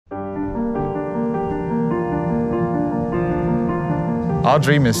Our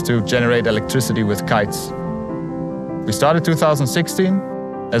dream is to generate electricity with kites. We started 2016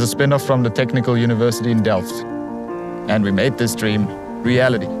 as a spin-off from the Technical University in Delft. And we made this dream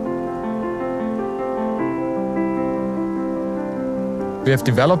reality. We have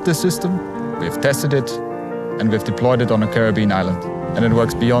developed this system, we have tested it, and we've deployed it on a Caribbean island. And it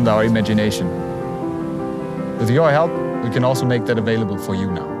works beyond our imagination. With your help, we can also make that available for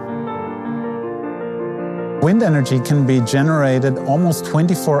you now. Wind energy can be generated almost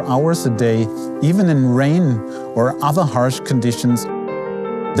 24 hours a day, even in rain or other harsh conditions.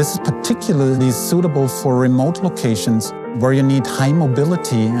 This is particularly suitable for remote locations where you need high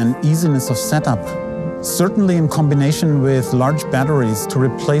mobility and easiness of setup. Certainly in combination with large batteries to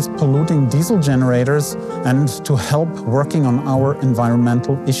replace polluting diesel generators and to help working on our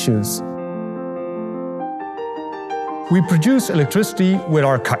environmental issues. We produce electricity with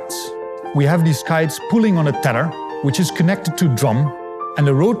our kites. We have these kites pulling on a tether, which is connected to a drum, and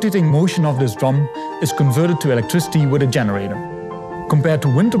the rotating motion of this drum is converted to electricity with a generator. Compared to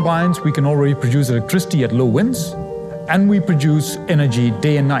wind turbines, we can already produce electricity at low winds, and we produce energy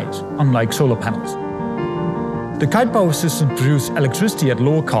day and night, unlike solar panels. The Kitepower system produces electricity at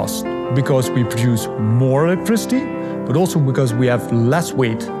lower cost because we produce more electricity, but also because we have less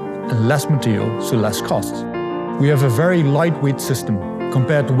weight and less material, so less costs. We have a very lightweight system.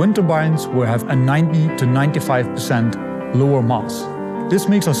 Compared to wind turbines, we have a 90 to 95% lower mass. This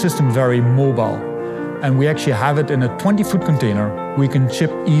makes our system very mobile, and we actually have it in a 20-foot container we can ship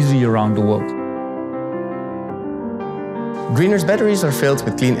easy around the world. Greener's batteries are filled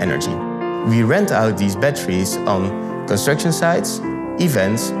with clean energy. We rent out these batteries on construction sites,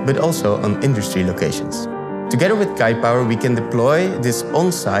 events, but also on industry locations. Together with Kitepower, we can deploy this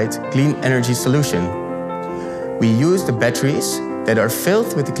on-site clean energy solution. We use the batteries that are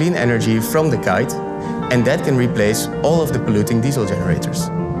filled with the clean energy from the kite, and that can replace all of the polluting diesel generators.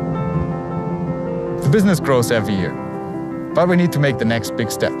 The business grows every year, but we need to make the next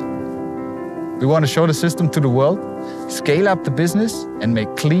big step. We want to show the system to the world, scale up the business, and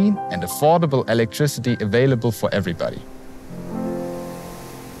make clean and affordable electricity available for everybody.